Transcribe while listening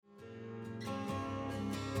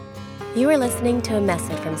You are listening to a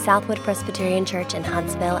message from Southwood Presbyterian Church in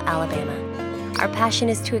Huntsville, Alabama. Our passion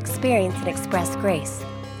is to experience and express grace.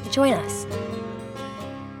 Join us.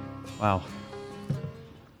 Wow.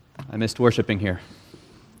 I missed worshiping here.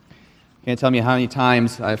 Can't tell me how many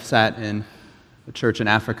times I've sat in a church in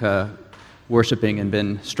Africa worshiping and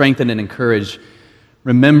been strengthened and encouraged,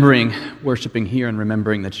 remembering worshiping here and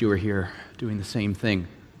remembering that you were here doing the same thing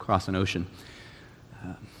across an ocean.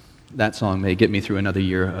 That song may get me through another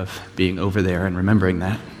year of being over there and remembering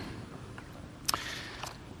that.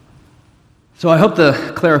 So I hope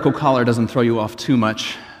the clerical collar doesn't throw you off too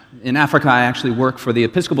much. In Africa, I actually work for the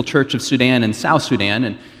Episcopal Church of Sudan in South Sudan,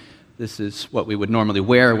 and this is what we would normally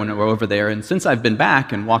wear when we're over there. And since I've been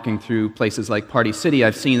back and walking through places like Party City,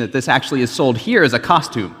 I've seen that this actually is sold here as a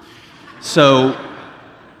costume. So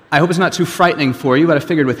I hope it's not too frightening for you, but I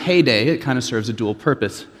figured with Heyday, it kind of serves a dual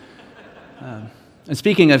purpose. And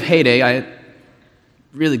speaking of Heyday, I'm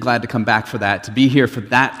really glad to come back for that, to be here for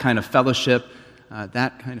that kind of fellowship,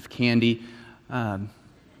 that kind of candy. And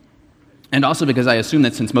also because I assume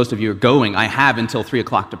that since most of you are going, I have until 3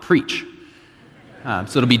 o'clock to preach.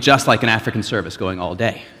 So it'll be just like an African service going all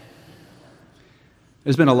day.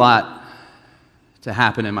 There's been a lot to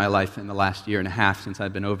happen in my life in the last year and a half since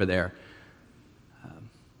I've been over there.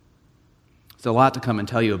 There's a lot to come and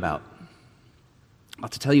tell you about. A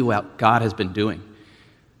lot to tell you what God has been doing.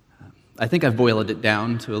 I think I've boiled it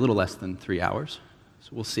down to a little less than 3 hours, so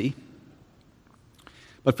we'll see.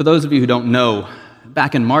 But for those of you who don't know,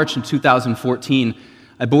 back in March in 2014,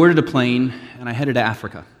 I boarded a plane and I headed to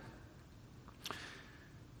Africa.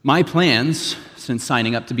 My plans, since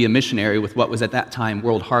signing up to be a missionary with what was at that time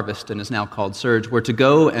World Harvest and is now called Surge, were to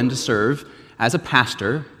go and to serve as a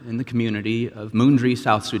pastor in the community of Mundri,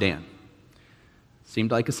 South Sudan.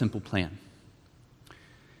 Seemed like a simple plan.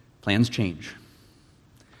 Plans change.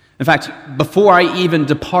 In fact, before I even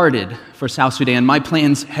departed for South Sudan, my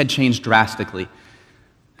plans had changed drastically.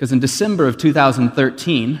 Because in December of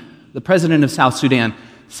 2013, the president of South Sudan,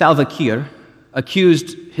 Salva Kiir,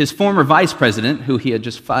 accused his former vice president, who he had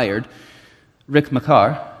just fired, Riek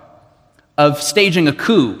Machar, of staging a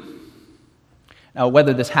coup. Now,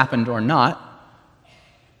 whether this happened or not,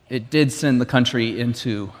 it did send the country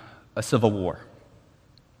into a civil war.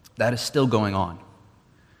 That is still going on.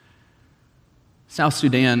 South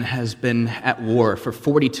Sudan has been at war for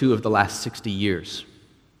 42 of the last 60 years.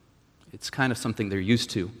 It's kind of something they're used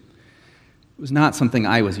to. It was not something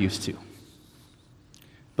I was used to.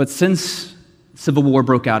 But since civil war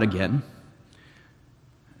broke out again,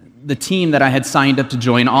 the team that I had signed up to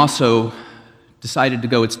join also decided to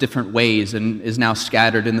go its different ways and is now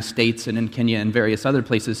scattered in the States and in Kenya and various other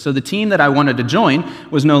places. So the team that I wanted to join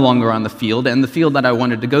was no longer on the field, and the field that I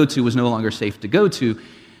wanted to go to was no longer safe to go to.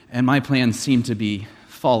 And my plans seemed to be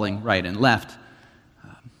falling right and left.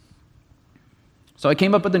 So I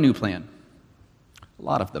came up with a new plan, a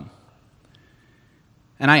lot of them.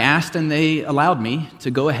 And I asked, and they allowed me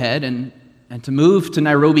to go ahead and to move to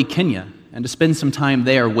Nairobi, Kenya, and to spend some time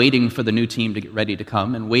there waiting for the new team to get ready to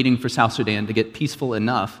come and waiting for South Sudan to get peaceful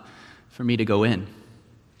enough for me to go in.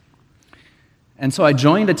 And so I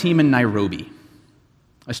joined a team in Nairobi.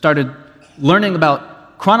 I started learning about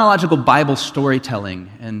chronological Bible storytelling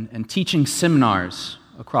and teaching seminars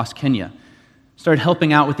across Kenya. Started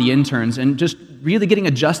helping out with the interns and just really getting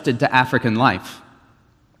adjusted to African life.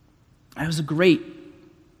 It was a great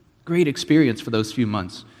experience for those few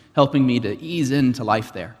months, helping me to ease into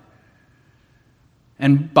life there.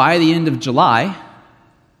 And by the end of July,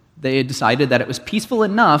 they had decided that it was peaceful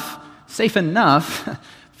enough, safe enough,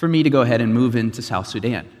 for me to go ahead and move into South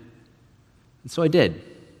Sudan. And so I did.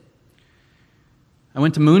 I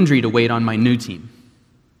went to Mundri to wait on my new team.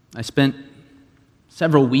 I spent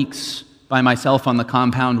several weeks by myself on the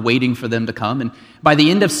compound waiting for them to come, and by the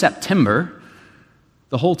end of September,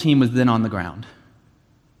 the whole team was then on the ground,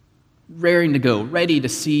 raring to go, ready to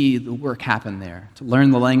see the work happen there, to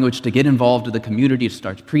learn the language, to get involved in the community, to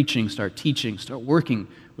start preaching, start teaching, start working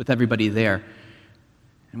with everybody there.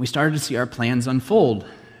 And we started to see our plans unfold,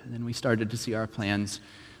 and then we started to see our plans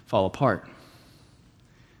fall apart.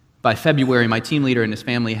 By February, my team leader and his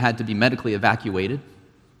family had to be medically evacuated.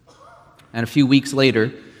 And a few weeks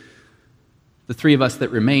later, the three of us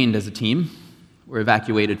that remained as a team were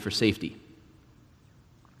evacuated for safety,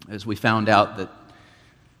 as we found out that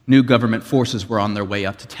new government forces were on their way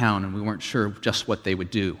up to town, and we weren't sure just what they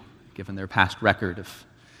would do, given their past record of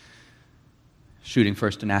shooting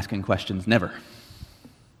first and asking questions never.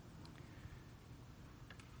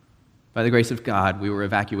 By the grace of God, we were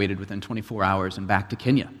evacuated within 24 hours and back to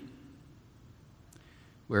Kenya,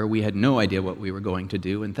 where we had no idea what we were going to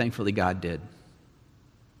do, and thankfully God did.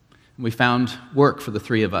 And we found work for the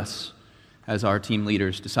three of us as our team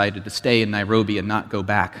leaders decided to stay in Nairobi and not go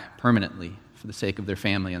back permanently for the sake of their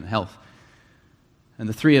family and health. And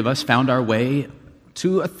the three of us found our way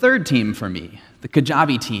to a third team for me, the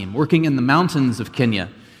Kajabi team, working in the mountains of Kenya,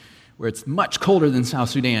 where it's much colder than South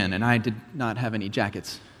Sudan, and I did not have any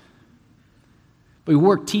jackets. But we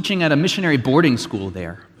worked teaching at a missionary boarding school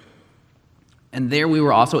there. And there we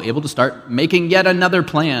were also able to start making yet another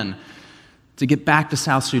plan to get back to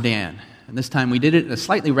South Sudan. And this time we did it in a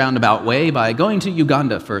slightly roundabout way by going to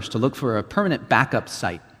Uganda first to look for a permanent backup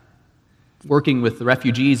site, working with the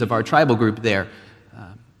refugees of our tribal group there,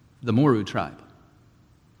 the Moru tribe.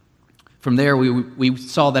 From there, we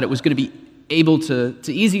saw that it was going to be able to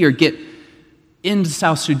easier get into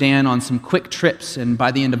South Sudan on some quick trips, and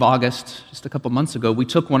by the end of August, just a couple months ago, we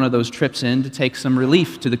took one of those trips in to take some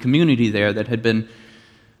relief to the community there that had been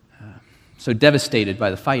so devastated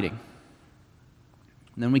by the fighting.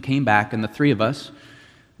 And then we came back, and the three of us,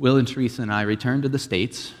 Will and Teresa and I, returned to the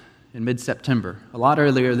States in mid-September, a lot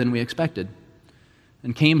earlier than we expected,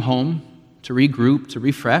 and came home to regroup, to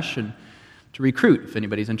refresh, and to recruit if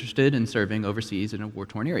anybody's interested in serving overseas in a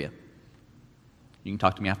war-torn area. You can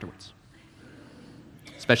talk to me afterwards,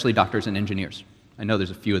 especially doctors and engineers. I know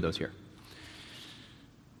there's a few of those here.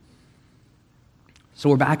 So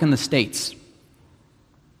we're back in the States.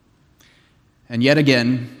 And yet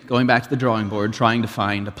again, going back to the drawing board, trying to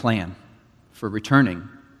find a plan for returning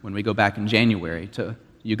when we go back in January to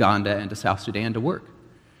Uganda and to South Sudan to work.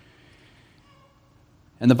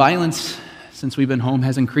 And the violence since we've been home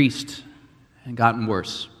has increased and gotten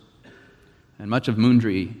worse. And much of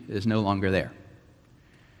Mundri is no longer there.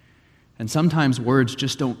 And sometimes words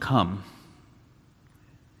just don't come,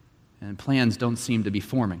 and plans don't seem to be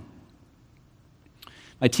forming.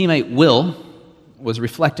 My teammate Will was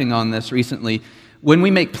reflecting on this recently. When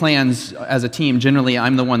we make plans as a team, generally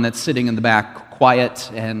I'm the one that's sitting in the back,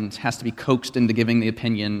 quiet, and has to be coaxed into giving the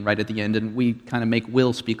opinion right at the end, and we kind of make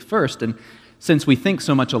Will speak first. And since we think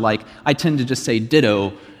so much alike, I tend to just say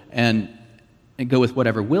ditto and go with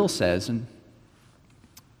whatever Will says. And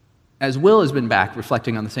as Will has been back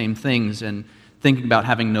reflecting on the same things and thinking about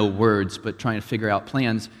having no words but trying to figure out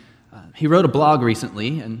plans, he wrote a blog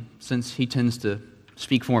recently, and since he tends to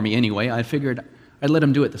speak for me anyway, I figured I'd let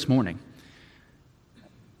him do it this morning.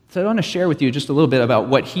 So I want to share with you just a little bit about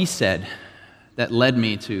what he said that led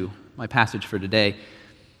me to my passage for today.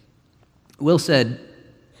 Will said,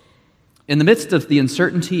 "In the midst of the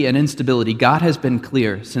uncertainty and instability, God has been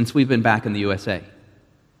clear since we've been back in the USA.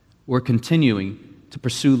 We're continuing to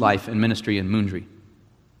pursue life and ministry in Mundri.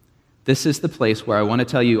 This is the place where I want to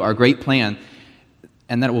tell you our great plan,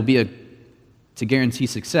 and that it will be to guarantee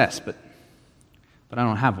success, but I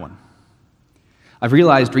don't have one. I've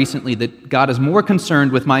realized recently that God is more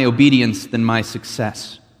concerned with my obedience than my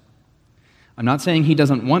success. I'm not saying He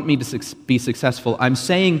doesn't want me to be successful. I'm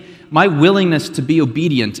saying my willingness to be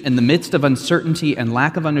obedient in the midst of uncertainty and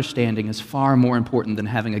lack of understanding is far more important than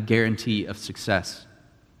having a guarantee of success."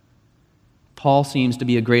 Paul seems to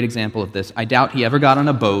be a great example of this. I doubt he ever got on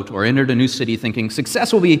a boat or entered a new city thinking,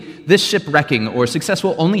 success will be this ship wrecking, or success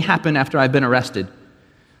will only happen after I've been arrested.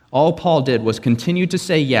 All Paul did was continue to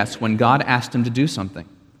say yes when God asked him to do something.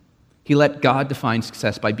 He let God define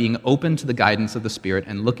success by being open to the guidance of the Spirit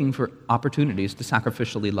and looking for opportunities to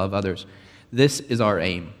sacrificially love others. This is our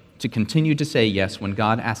aim, to continue to say yes when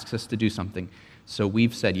God asks us to do something. So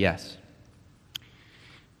we've said yes.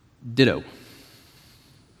 Ditto.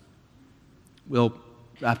 Will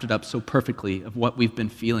wrapped it up so perfectly of what we've been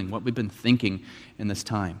feeling, what we've been thinking in this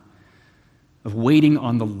time, of waiting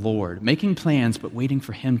on the Lord, making plans but waiting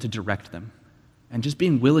for Him to direct them, and just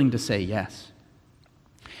being willing to say yes.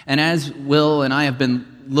 And as Will and I have been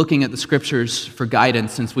looking at the Scriptures for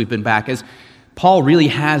guidance since we've been back, as Paul really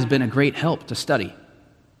has been a great help to study.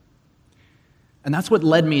 And that's what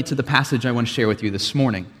led me to the passage I want to share with you this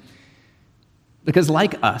morning. Because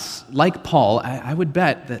like us, like Paul, I would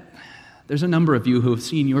bet that there's a number of you who have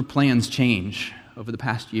seen your plans change over the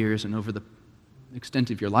past years and over the extent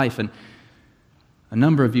of your life, and a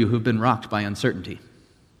number of you who've been rocked by uncertainty.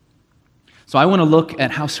 So I want to look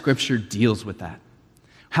at how Scripture deals with that,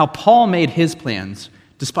 how Paul made his plans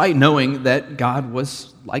despite knowing that God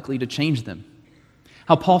was likely to change them,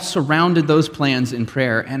 how Paul surrounded those plans in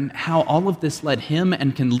prayer, and how all of this led him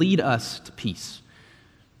and can lead us to peace.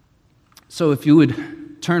 So if you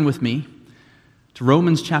would turn with me to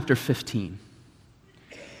Romans chapter 15.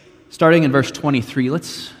 Starting in verse 23,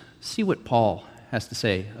 let's see what Paul has to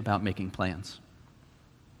say about making plans.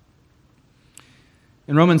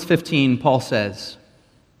 In Romans 15, Paul says,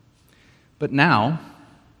 "But now,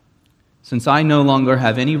 since I no longer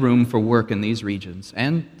have any room for work in these regions,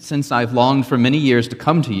 and since I've longed for many years to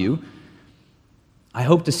come to you, I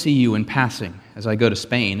hope to see you in passing as I go to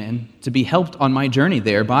Spain and to be helped on my journey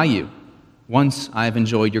there by you, once I have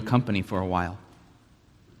enjoyed your company for a while.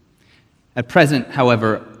 At present,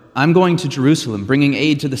 however, I'm going to Jerusalem, bringing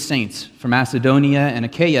aid to the saints, for Macedonia and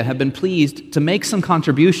Achaia have been pleased to make some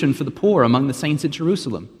contribution for the poor among the saints at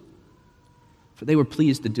Jerusalem, for they were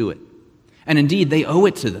pleased to do it. And indeed, they owe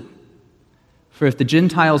it to them. For if the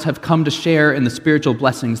Gentiles have come to share in the spiritual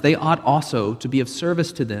blessings, they ought also to be of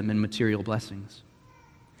service to them in material blessings.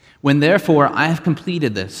 When therefore I have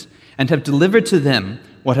completed this and have delivered to them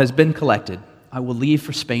what has been collected, I will leave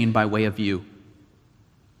for Spain by way of you.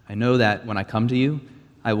 I know that when I come to you,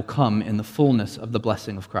 I will come in the fullness of the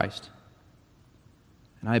blessing of Christ.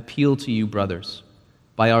 And I appeal to you, brothers,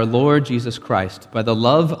 by our Lord Jesus Christ, by the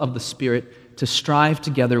love of the Spirit, to strive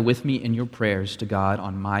together with me in your prayers to God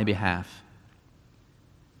on my behalf,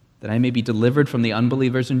 that I may be delivered from the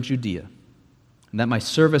unbelievers in Judea, and that my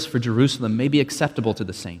service for Jerusalem may be acceptable to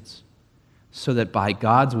the saints, so that by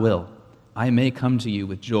God's will I may come to you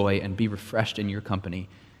with joy and be refreshed in your company.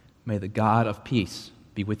 May the God of peace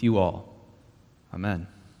be with you all. Amen.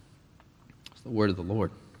 It's the word of the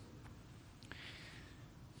Lord.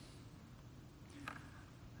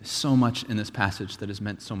 There's so much in this passage that has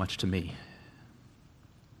meant so much to me.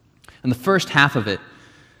 And the first half of it,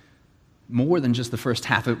 more than just the first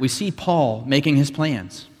half of it, we see Paul making his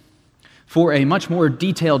plans. For a much more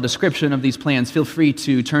detailed description of these plans, feel free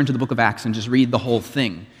to turn to the book of Acts and just read the whole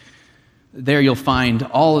thing. There you'll find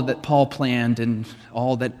all that Paul planned and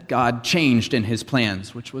all that God changed in his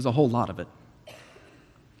plans, which was a whole lot of it.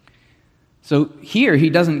 So here he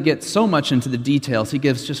doesn't get so much into the details. He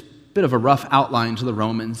gives just a bit of a rough outline to the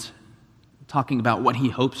Romans, talking about what he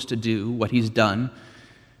hopes to do, what he's done,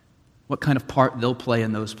 what kind of part they'll play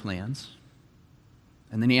in those plans.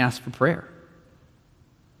 And then he asks for prayer.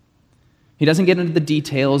 He doesn't get into the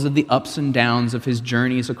details of the ups and downs of his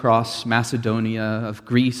journeys across Macedonia, of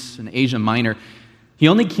Greece and Asia Minor. He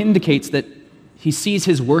only indicates that he sees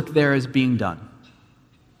his work there as being done.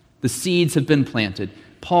 The seeds have been planted.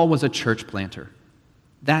 Paul was a church planter.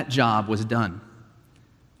 That job was done.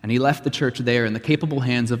 And he left the church there in the capable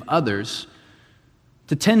hands of others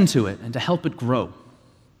to tend to it and to help it grow.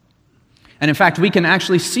 And in fact, we can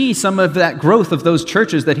actually see some of that growth of those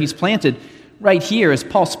churches that he's planted right here as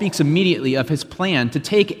Paul speaks immediately of his plan to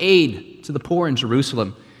take aid to the poor in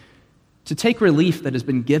Jerusalem, to take relief that has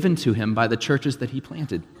been given to him by the churches that he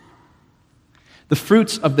planted. The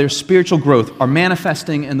fruits of their spiritual growth are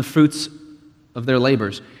manifesting in the fruits of their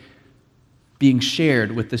labors being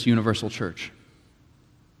shared with this universal church.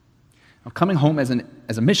 Now, coming home as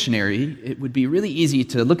a missionary, it would be really easy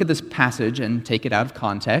to look at this passage and take it out of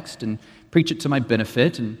context and preach it to my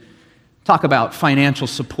benefit and talk about financial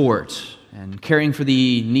support and caring for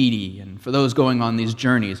the needy and for those going on these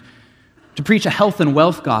journeys, to preach a health and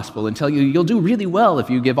wealth gospel and tell you you'll do really well if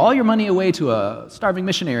you give all your money away to a starving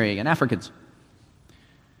missionary and Africans.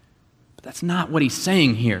 But that's not what he's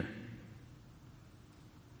saying here.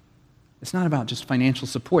 It's not about just financial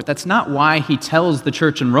support. That's not why he tells the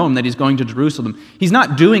church in Rome that he's going to Jerusalem. He's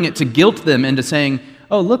not doing it to guilt them into saying,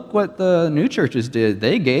 oh, look what the new churches did.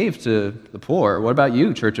 They gave to the poor. What about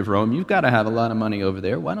you, Church of Rome? You've got to have a lot of money over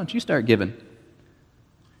there. Why don't you start giving?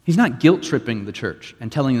 He's not guilt-tripping the church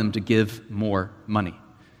and telling them to give more money.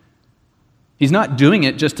 He's not doing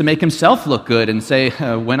it just to make himself look good and say,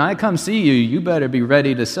 when I come see you, you better be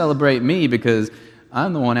ready to celebrate me because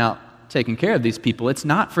I'm the one out taking care of these people. It's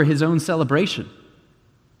not for his own celebration.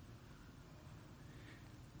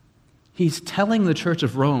 He's telling the Church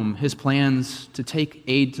of Rome his plans to take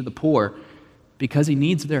aid to the poor because he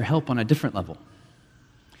needs their help on a different level.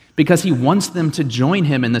 Because he wants them to join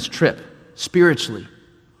him in this trip spiritually.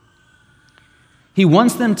 He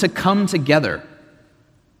wants them to come together.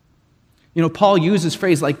 You know, Paul uses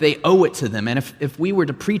phrase like they owe it to them. And if we were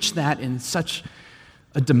to preach that in such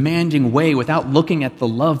a demanding way without looking at the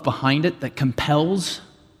love behind it that compels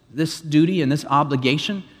this duty and this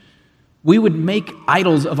obligation, we would make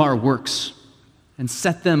idols of our works and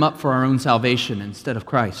set them up for our own salvation instead of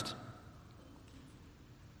Christ.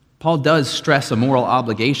 Paul does stress a moral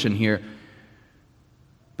obligation here,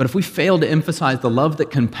 but if we fail to emphasize the love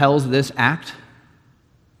that compels this act,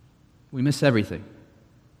 we miss everything.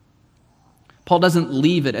 Paul doesn't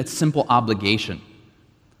leave it at simple obligation.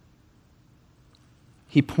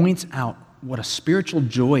 He points out what a spiritual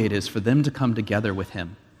joy it is for them to come together with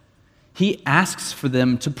him. He asks for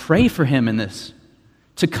them to pray for him in this,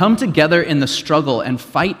 to come together in the struggle and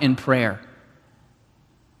fight in prayer.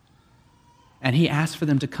 And he asks for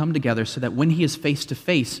them to come together so that when he is face to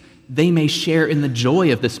face, they may share in the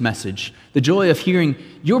joy of this message, the joy of hearing,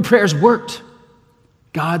 your prayers worked.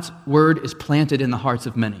 God's word is planted in the hearts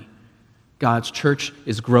of many. God's church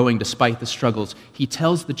is growing despite the struggles. He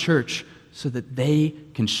tells the church so that they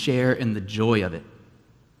can share in the joy of it.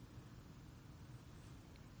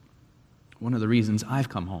 One of the reasons I've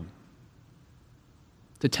come home,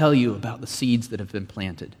 to tell you about the seeds that have been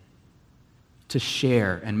planted, to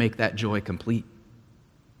share and make that joy complete.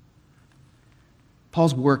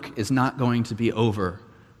 Paul's work is not going to be over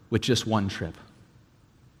with just one trip.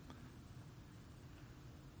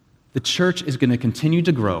 The church is going to continue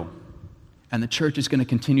to grow, and the church is going to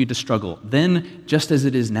continue to struggle, then just as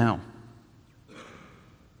it is now.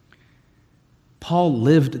 Paul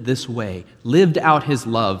lived this way, lived out his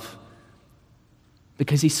love,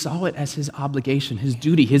 because he saw it as his obligation, his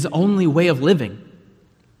duty, his only way of living.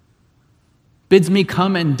 Bids me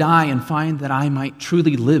come and die and find that I might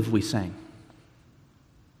truly live, we sang.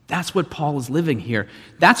 That's what Paul is living here.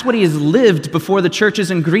 That's what he has lived before the churches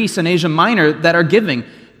in Greece and Asia Minor that are giving,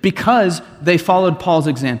 because they followed Paul's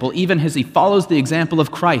example, even as he follows the example of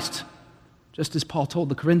Christ, just as Paul told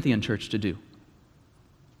the Corinthian church to do.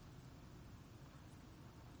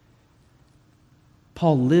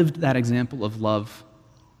 Paul lived that example of love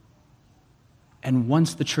and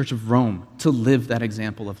wants the Church of Rome to live that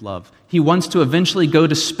example of love. He wants to eventually go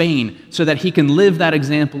to Spain so that he can live that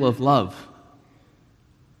example of love,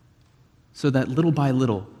 so that little by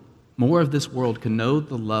little, more of this world can know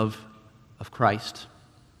the love of Christ,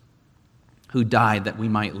 who died that we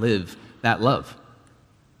might live that love.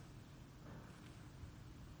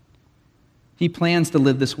 He plans to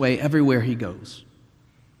live this way everywhere he goes.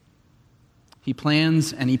 He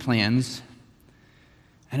plans and he plans,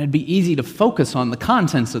 and it'd be easy to focus on the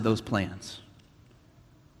contents of those plans,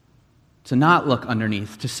 to not look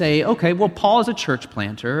underneath, to say, okay, well, Paul is a church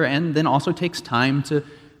planter and then also takes time to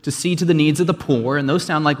see to the needs of the poor, and those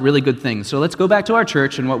sound like really good things. So let's go back to our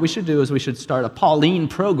church, and what we should do is we should start a Pauline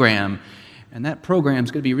program, and that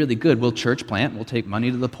program's going to be really good. We'll church plant, we'll take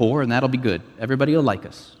money to the poor, and that'll be good. Everybody will like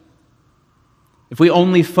us. If we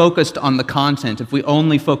only focused on the content, if we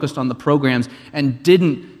only focused on the programs and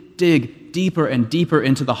didn't dig deeper and deeper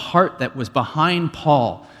into the heart that was behind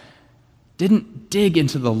Paul, didn't dig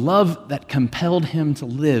into the love that compelled him to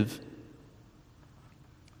live,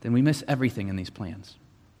 then we miss everything in these plans.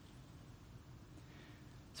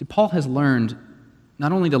 See, Paul has learned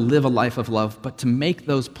not only to live a life of love, but to make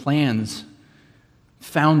those plans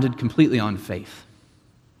founded completely on faith.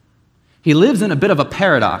 He lives in a bit of a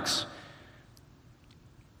paradox.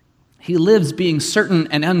 He lives being certain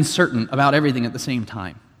and uncertain about everything at the same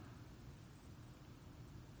time.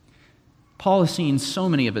 Paul has seen so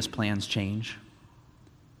many of his plans change.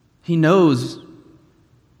 He knows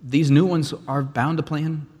these new ones are bound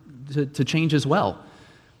to change as well.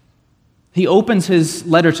 He opens his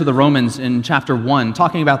letter to the Romans in chapter 1,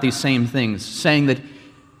 talking about these same things, saying that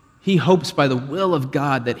he hopes by the will of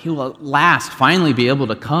God that he will at last finally be able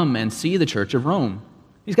to come and see the Church of Rome.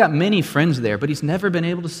 He's got many friends there, but he's never been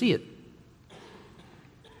able to see it.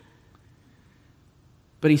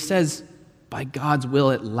 But he says, by God's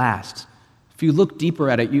will at last. If you look deeper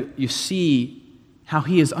at it, you see how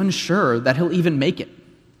he is unsure that he'll even make it.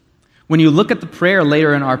 When you look at the prayer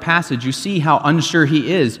later in our passage, you see how unsure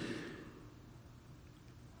he is.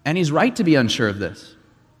 And he's right to be unsure of this.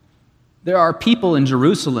 There are people in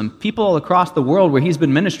Jerusalem, people all across the world where he's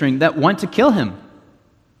been ministering, that want to kill him,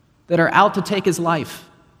 that are out to take his life.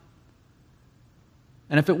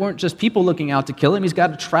 And if it weren't just people looking out to kill him, he's got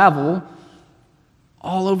to travel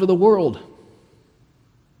all over the world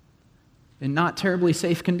in not terribly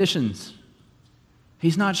safe conditions.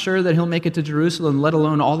 He's not sure that he'll make it to Jerusalem, let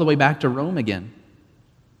alone all the way back to Rome again.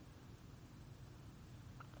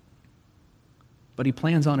 But he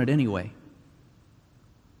plans on it anyway.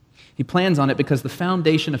 He plans on it because the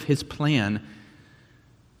foundation of his plan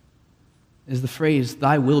is the phrase,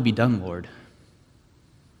 "Thy will be done, Lord."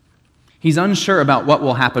 He's unsure about what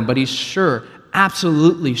will happen, but he's sure,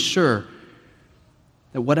 absolutely sure,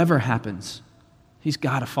 that whatever happens, he's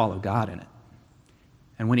got to follow God in it.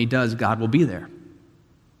 And when he does, God will be there.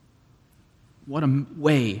 What a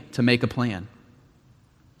way to make a plan.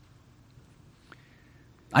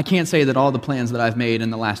 I can't say that all the plans that I've made in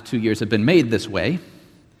the last 2 years have been made this way,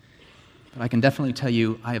 but I can definitely tell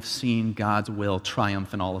you I have seen God's will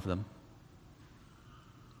triumph in all of them.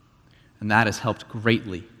 And that has helped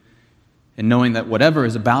greatly in knowing that whatever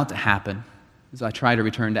is about to happen, as I try to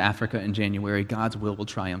return to Africa in January, God's will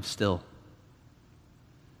triumph still.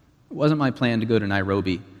 It wasn't my plan to go to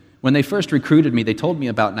Nairobi. When they first recruited me, they told me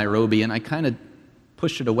about Nairobi, and I kind of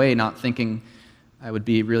pushed it away, not thinking I would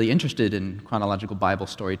be really interested in chronological Bible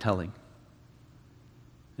storytelling.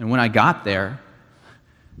 And when I got there,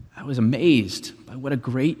 I was amazed by what a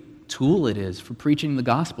great tool it is for preaching the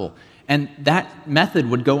gospel. And that method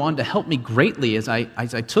would go on to help me greatly as I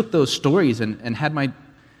took those stories and had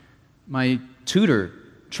my tutor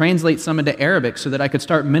translate some into Arabic so that I could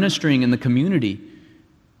start ministering in the community,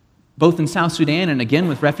 both in South Sudan and again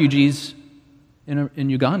with refugees in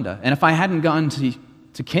Uganda. And if I hadn't gone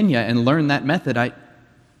to Kenya and learned that method, I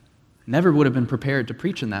never would have been prepared to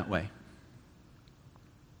preach in that way.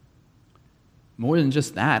 More than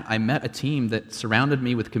just that, I met a team that surrounded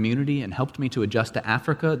me with community and helped me to adjust to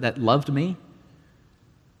Africa, that loved me,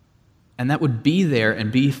 and that would be there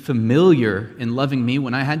and be familiar in loving me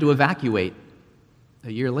when I had to evacuate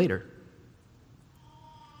a year later.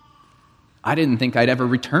 I didn't think I'd ever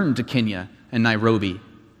return to Kenya and Nairobi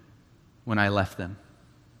when I left them.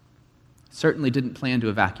 Certainly didn't plan to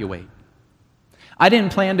evacuate. I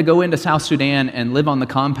didn't plan to go into South Sudan and live on the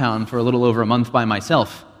compound for a little over a month by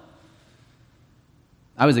myself.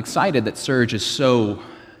 I was excited that Serge is so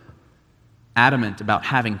adamant about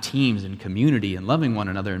having teams and community and loving one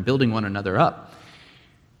another and building one another up.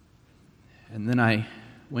 And then I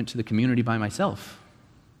went to the community by myself.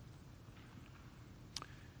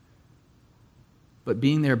 But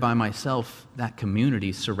being there by myself, that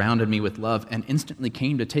community surrounded me with love and instantly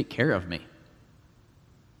came to take care of me.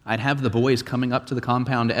 I'd have the boys coming up to the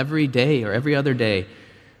compound every day or every other day,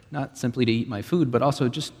 not simply to eat my food, but also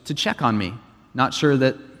just to check on me. Not sure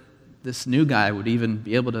that this new guy would even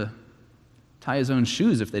be able to tie his own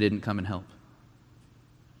shoes if they didn't come and help.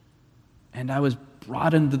 And I was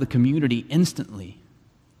brought into the community instantly,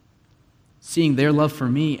 seeing their love for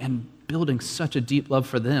me and building such a deep love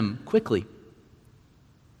for them quickly.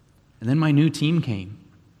 And then my new team came.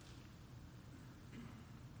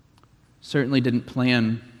 Certainly didn't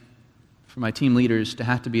plan for my team leaders to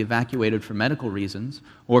have to be evacuated for medical reasons,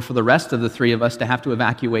 or for the rest of the three of us to have to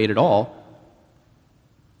evacuate at all.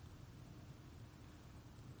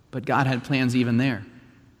 But God had plans even there.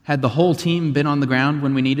 Had the whole team been on the ground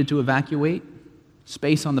when we needed to evacuate,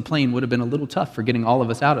 space on the plane would have been a little tough for getting all of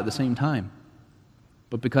us out at the same time.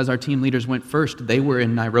 But because our team leaders went first, they were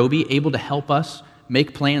in Nairobi, able to help us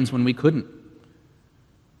make plans when we couldn't.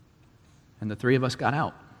 And the three of us got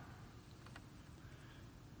out.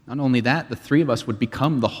 Not only that, the three of us would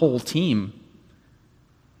become the whole team.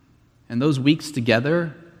 And those weeks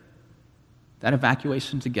together, that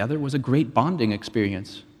evacuation together, was a great bonding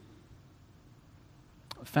experience.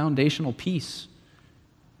 A foundational piece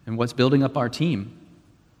in what's building up our team.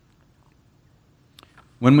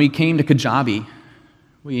 When we came to Kajabi,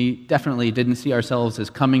 we definitely didn't see ourselves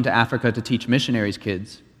as coming to Africa to teach missionaries'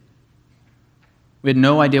 kids. We had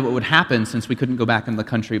no idea what would happen since we couldn't go back in the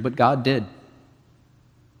country, but God did.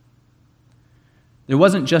 There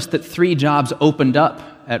wasn't just that 3 jobs opened up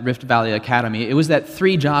at Rift Valley Academy. It was that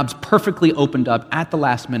 3 jobs perfectly opened up at the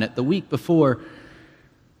last minute. The week before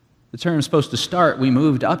the term was supposed to start, we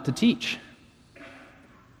moved up to teach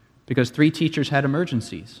because 3 teachers had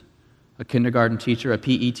emergencies. A kindergarten teacher, a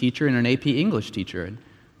PE teacher, and an AP English teacher. And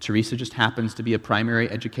Teresa just happens to be a primary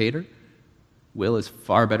educator. Will is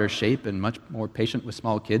far better shape and much more patient with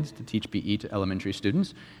small kids to teach PE to elementary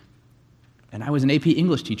students. And I was an AP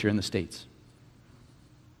English teacher in the States.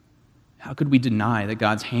 How could we deny that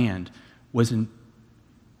God's hand was in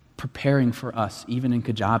preparing for us, even in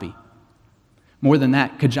Kajabi? More than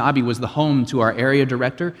that, Kajabi was the home to our area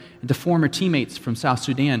director and to former teammates from South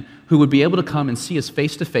Sudan who would be able to come and see us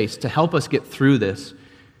face to face to help us get through this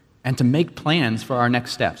and to make plans for our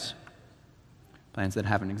next steps. Plans that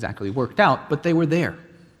haven't exactly worked out, but they were there.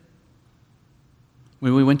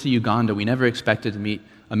 When we went to Uganda, we never expected to meet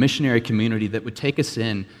a missionary community that would take us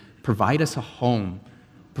in, provide us a home,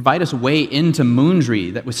 provide us a way into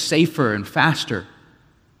Mundri that was safer and faster.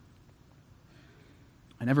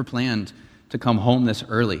 I never planned to come home this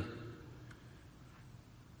early.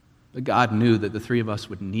 But God knew that the 3 of us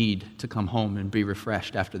would need to come home and be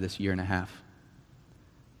refreshed after this 1.5 years.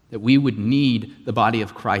 That we would need the body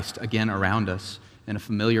of Christ again around us in a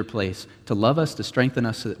familiar place to love us, to strengthen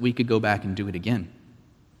us so that we could go back and do it again.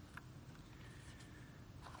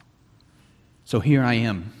 So here I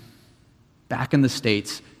am, back in the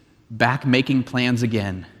States, back making plans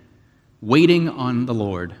again, waiting on the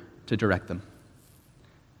Lord to direct them.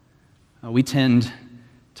 We tend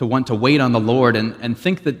to want to wait on the Lord and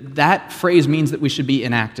think that that phrase means that we should be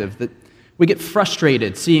inactive, that we get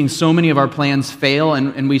frustrated seeing so many of our plans fail,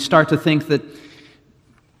 and we start to think that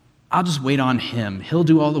I'll just wait on Him. He'll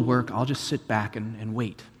do all the work. I'll just sit back and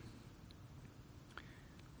wait.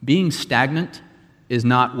 Being stagnant is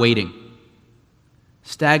not waiting.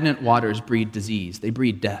 Stagnant waters breed disease. They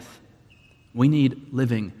breed death. We need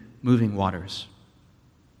living, moving waters.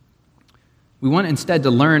 We want instead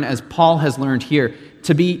to learn, as Paul has learned here,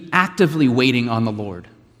 to be actively waiting on the Lord.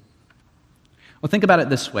 Well, think about it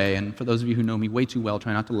this way, and for those of you who know me way too well,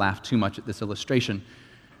 try not to laugh too much at this illustration.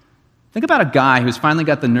 Think about a guy who's finally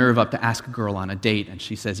got the nerve up to ask a girl on a date, and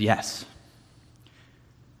she says yes.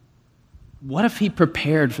 What if he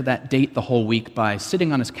prepared for that date the whole week by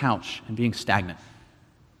sitting on his couch and being stagnant?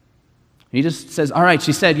 He just says, all right,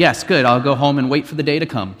 she said yes, good, I'll go home and wait for the day to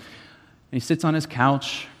come. And he sits on his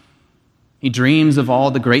couch. He dreams of all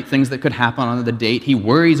the great things that could happen on the date. He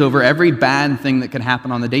worries over every bad thing that could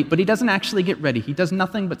happen on the date, but he doesn't actually get ready. He does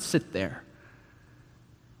nothing but sit there.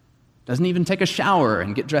 Doesn't even take a shower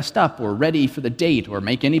and get dressed up or ready for the date or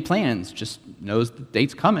make any plans. Just knows the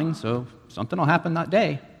date's coming, so something will happen that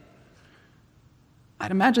day. I'd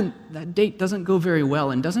imagine that date doesn't go very well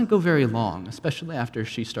and doesn't go very long, especially after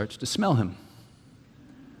she starts to smell him.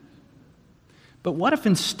 But what if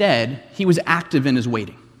instead he was active in his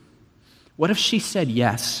waiting? What if she said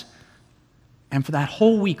yes, and for that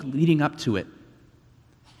whole week leading up to it,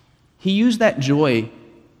 he used that joy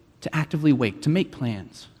to actively wait, to make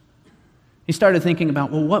plans? He started thinking about,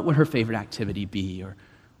 well, what would her favorite activity be, or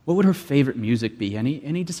what would her favorite music be? And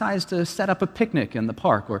he decides to set up a picnic in the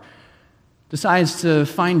park, or decides to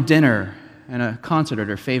find dinner and a concert at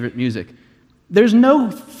her favorite music. There's no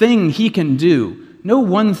thing he can do, no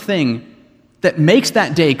one thing that makes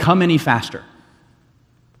that day come any faster.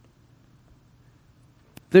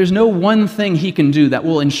 There's no one thing he can do that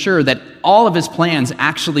will ensure that all of his plans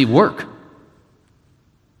actually work.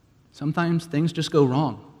 Sometimes things just go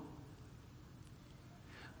wrong.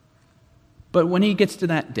 But when he gets to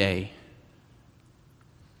that day,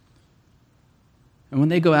 and when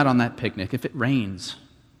they go out on that picnic, if it rains,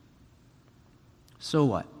 so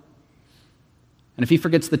what? And if he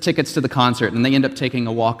forgets the tickets to the concert and they end up taking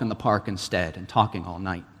a walk in the park instead and talking all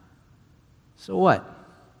night, so what?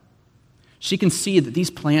 She can see that these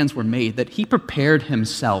plans were made, that he prepared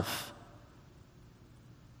himself.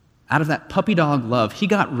 Out of that puppy dog love, he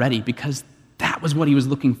got ready because that was what he was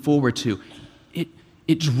looking forward to.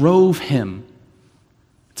 It drove him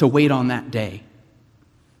to wait on that day.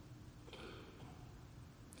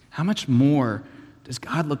 How much more does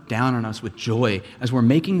God look down on us with joy as we're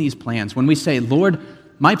making these plans? When we say, Lord,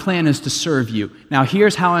 my plan is to serve you. Now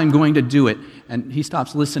here's how I'm going to do it. And he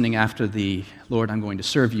stops listening after the, Lord, I'm going to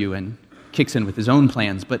serve you, and kicks in with his own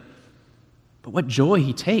plans. But what joy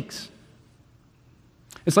he takes.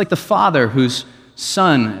 It's like the father whose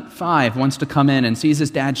son at 5 wants to come in and sees his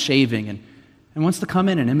dad shaving and wants to come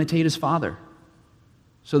in and imitate his father.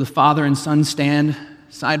 So the father and son stand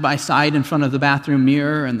side by side in front of the bathroom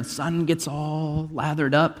mirror, and the son gets all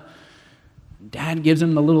lathered up. Dad gives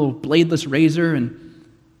him the little bladeless razor, and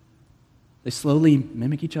they slowly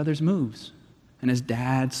mimic each other's moves. And as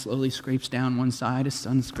dad slowly scrapes down one side, his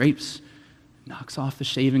son scrapes, knocks off the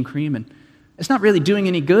shaving cream, and it's not really doing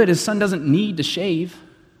any good. His son doesn't need to shave,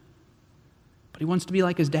 but he wants to be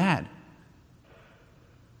like his dad.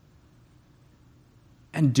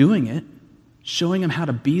 And doing it, showing him how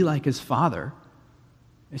to be like his father,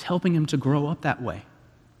 is helping him to grow up that way.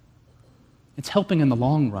 It's helping in the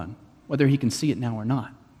long run, whether he can see it now or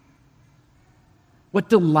not. What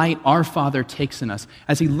delight our Father takes in us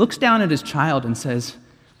as he looks down at his child and says,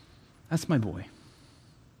 that's my boy.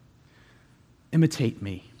 Imitate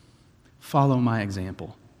me. Follow my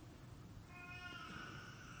example.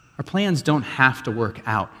 Our plans don't have to work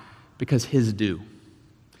out because his do.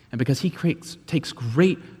 And because he takes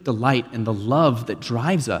great delight in the love that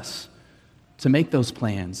drives us to make those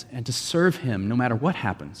plans and to serve him no matter what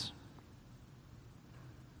happens.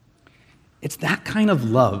 It's that kind of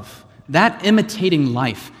love, that imitating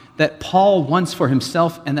life that Paul wants for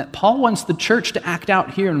himself and that Paul wants the church to act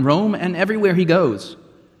out here in Rome and everywhere he goes.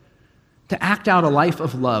 To act out a life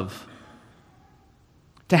of love.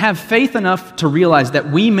 To have faith enough to realize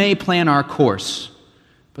that we may plan our course,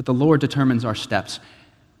 but the Lord determines our steps.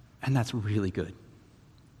 And that's really good.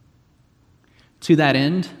 To that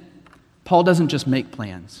end, Paul doesn't just make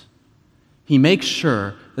plans. He makes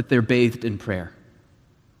sure that they're bathed in prayer.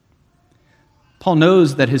 Paul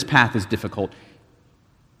knows that his path is difficult.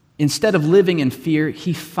 Instead of living in fear,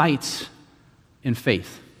 he fights in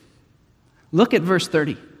faith. Look at verse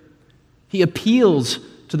 30. He appeals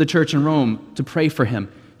to the church in Rome to pray for him.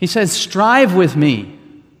 He says, strive with me.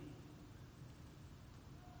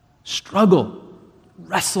 Struggle,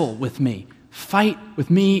 wrestle with me. Fight with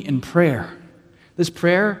me in prayer. This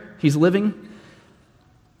prayer he's living,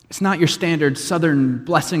 it's not your standard southern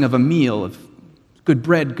blessing of a meal of good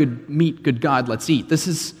bread, good meat, good God, let's eat. This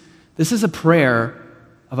is a prayer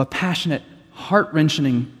of a passionate,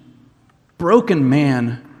 heart-wrenching, broken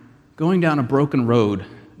man going down a broken road,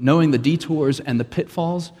 knowing the detours and the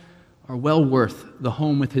pitfalls are well worth the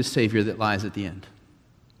home with his Savior that lies at the end.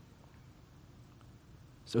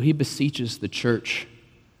 So he beseeches the church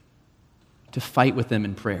to fight with them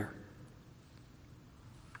in prayer.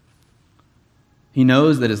 He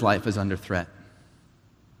knows that his life is under threat,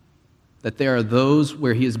 that there are those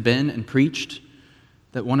where he has been and preached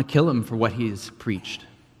that want to kill him for what he has preached.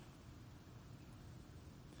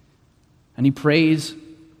 And he prays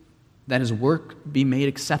that his work be made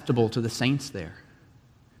acceptable to the saints there.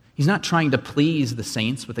 He's not trying to please the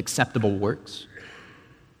saints with acceptable works.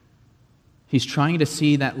 He's trying to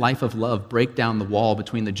see that life of love break down the wall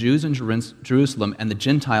between the Jews in Jerusalem and the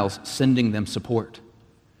Gentiles, sending them support.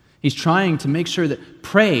 He's trying to make sure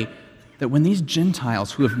pray that when these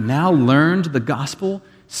Gentiles who have now learned the gospel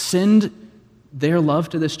send their love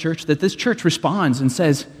to this church, that this church responds and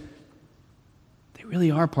says, they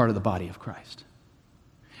really are part of the body of Christ.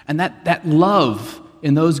 And that love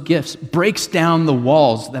in those gifts breaks down the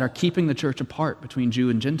walls that are keeping the church apart between Jew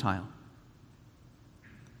and Gentile.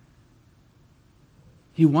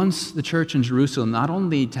 He wants the church in Jerusalem not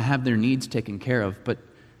only to have their needs taken care of, but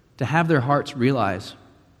to have their hearts realize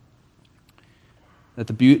that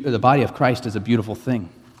the body of Christ is a beautiful thing.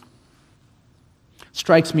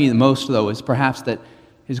 Strikes me the most, though, is perhaps that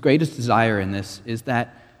his greatest desire in this is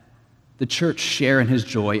that the church share in his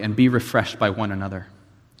joy and be refreshed by one another.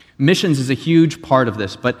 Missions is a huge part of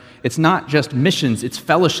this, but it's not just missions, it's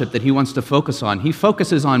fellowship that he wants to focus on. He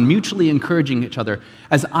focuses on mutually encouraging each other.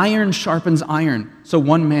 As iron sharpens iron, so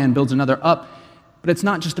one man builds another up. But it's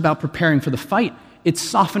not just about preparing for the fight, it's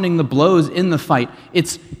softening the blows in the fight.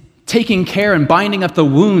 It's taking care and binding up the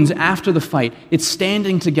wounds after the fight. It's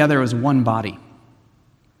standing together as one body.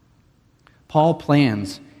 Paul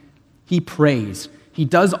plans, he prays, he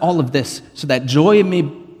does all of this so that joy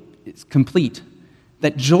is complete,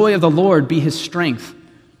 that joy of the Lord be his strength.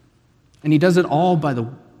 And he does it all by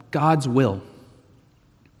God's will.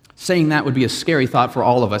 Saying that would be a scary thought for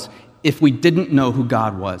all of us if we didn't know who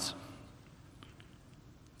God was.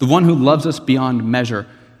 The one who loves us beyond measure,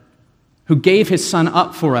 who gave his Son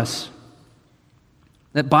up for us,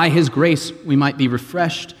 that by his grace we might be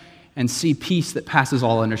refreshed and see peace that passes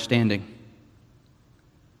all understanding.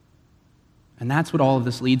 And that's what all of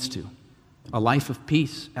this leads to, a life of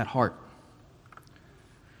peace at heart.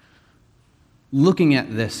 Looking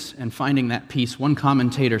at this and finding that peace, one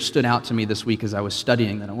commentator stood out to me this week as I was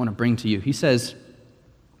studying that I want to bring to you. He says,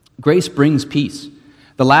 grace brings peace.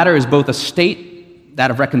 The latter is both a state,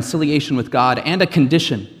 that of reconciliation with God, and a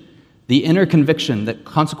condition, the inner conviction that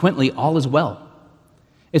consequently all is well.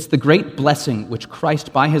 It's the great blessing which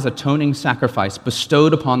Christ, by his atoning sacrifice,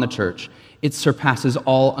 bestowed upon the church. It surpasses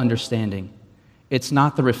all understanding. It's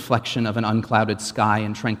not the reflection of an unclouded sky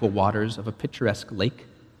and tranquil waters of a picturesque lake.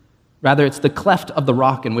 Rather, it's the cleft of the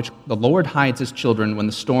rock in which the Lord hides his children when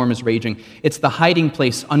the storm is raging. It's the hiding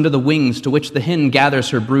place under the wings to which the hen gathers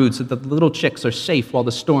her brood so that the little chicks are safe while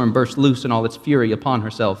the storm bursts loose in all its fury upon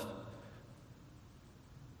herself.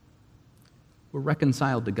 We're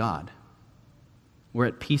reconciled to God. We're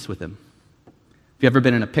at peace with him. Have you ever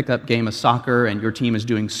been in a pickup game of soccer and your team is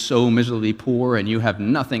doing so miserably poor and you have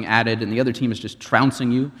nothing added and the other team is just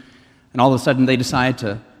trouncing you, and all of a sudden they decide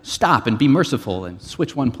to stop and be merciful and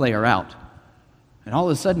switch one player out. And all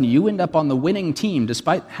of a sudden you end up on the winning team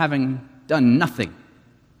despite having done nothing.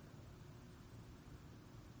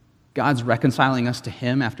 God's reconciling us to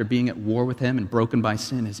him after being at war with him and broken by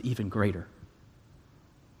sin is even greater.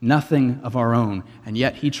 Nothing of our own, and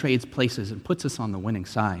yet he trades places and puts us on the winning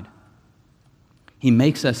side. He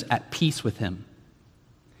makes us at peace with him.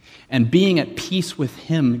 And being at peace with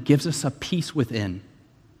him gives us a peace within.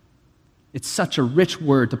 It's such a rich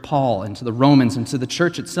word to Paul and to the Romans and to the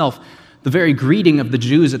church itself, the very greeting of the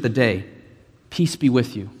Jews at the day. Peace be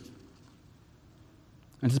with you.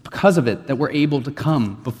 And it's because of it that we're able to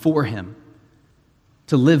come before him,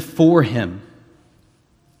 to live for him.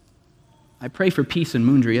 I pray for peace in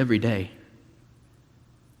Moondry every day.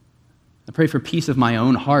 I pray for peace of my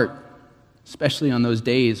own heart, especially on those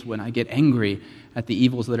days when I get angry at the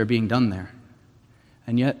evils that are being done there.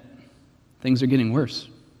 And yet, things are getting worse.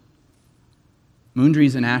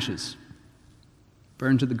 Moondry's in ashes,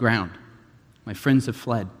 burned to the ground. My friends have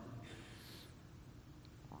fled.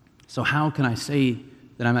 So how can I say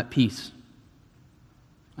that I'm at peace?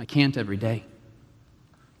 I can't every day.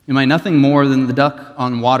 Am I nothing more than the duck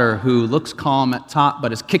on water who looks calm at top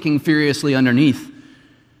but is kicking furiously underneath?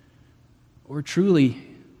 Or truly,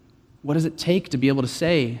 what does it take to be able to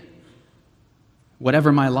say,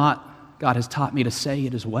 whatever my lot, God has taught me to say,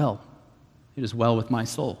 it is well. It is well with my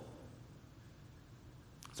soul.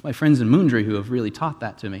 It's my friends in Moondry who have really taught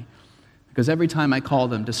that to me. Because every time I call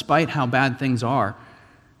them, despite how bad things are,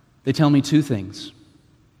 they tell me two things.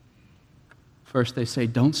 First, they say,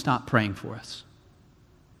 don't stop praying for us.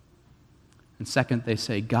 And second, they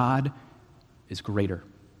say, God is greater.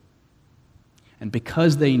 And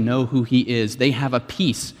because they know who he is, they have a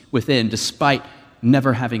peace within despite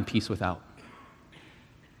never having peace without.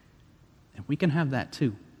 And we can have that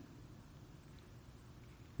too.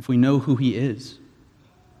 If we know who he is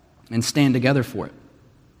and stand together for it.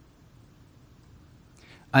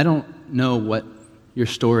 I don't know what your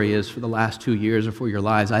story is for the last 2 years or for your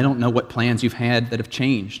lives. I don't know what plans you've had that have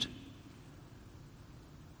changed.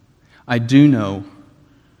 I do know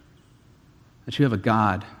that you have a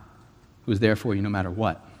God who is there for you no matter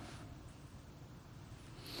what.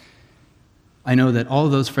 I know that all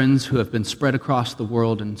of those friends who have been spread across the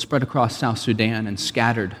world and spread across South Sudan and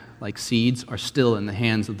scattered like seeds are still in the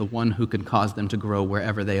hands of the one who can cause them to grow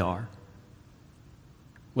wherever they are.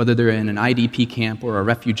 Whether they're in an IDP camp or a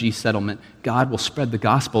refugee settlement, God will spread the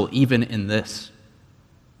gospel even in this.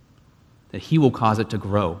 That he will cause it to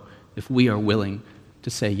grow if we are willing to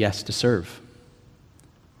say yes to serve.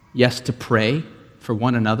 Yes to pray for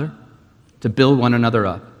one another, to build one another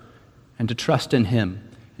up, and to trust in him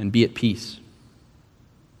and be at peace.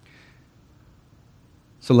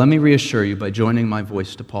 So let me reassure you by joining my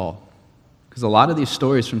voice to Paul. Because a lot of these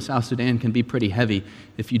stories from South Sudan can be pretty heavy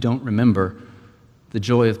if you don't remember the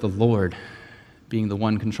joy of the Lord being the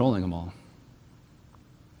one controlling them all.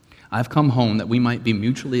 I've come home that we might be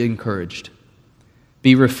mutually encouraged,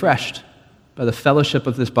 be refreshed by the fellowship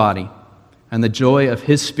of this body and the joy of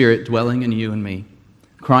his Spirit dwelling in you and me,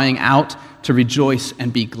 crying out to rejoice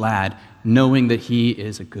and be glad, knowing that he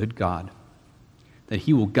is a good God, that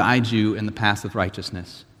he will guide you in the path of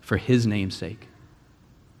righteousness for his name's sake.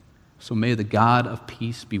 So may the God of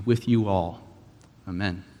peace be with you all.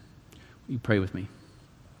 Amen. Will you pray with me?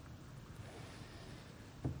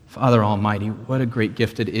 Father Almighty, what a great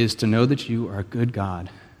gift it is to know that you are a good God,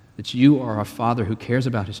 that you are a Father who cares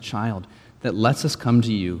about his child, that lets us come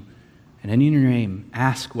to you, and in your name,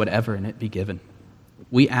 ask whatever and it be given.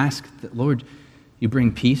 We ask that, Lord, you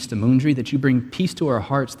bring peace to Moondry, that you bring peace to our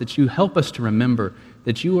hearts, that you help us to remember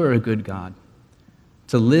that you are a good God,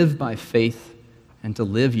 to live by faith and to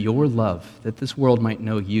live your love, that this world might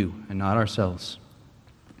know you and not ourselves,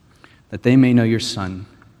 that they may know your Son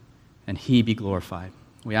and he be glorified.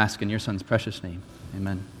 We ask in your Son's precious name.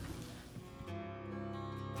 Amen.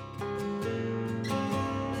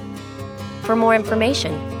 For more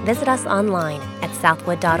information, visit us online at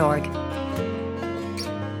southwood.org.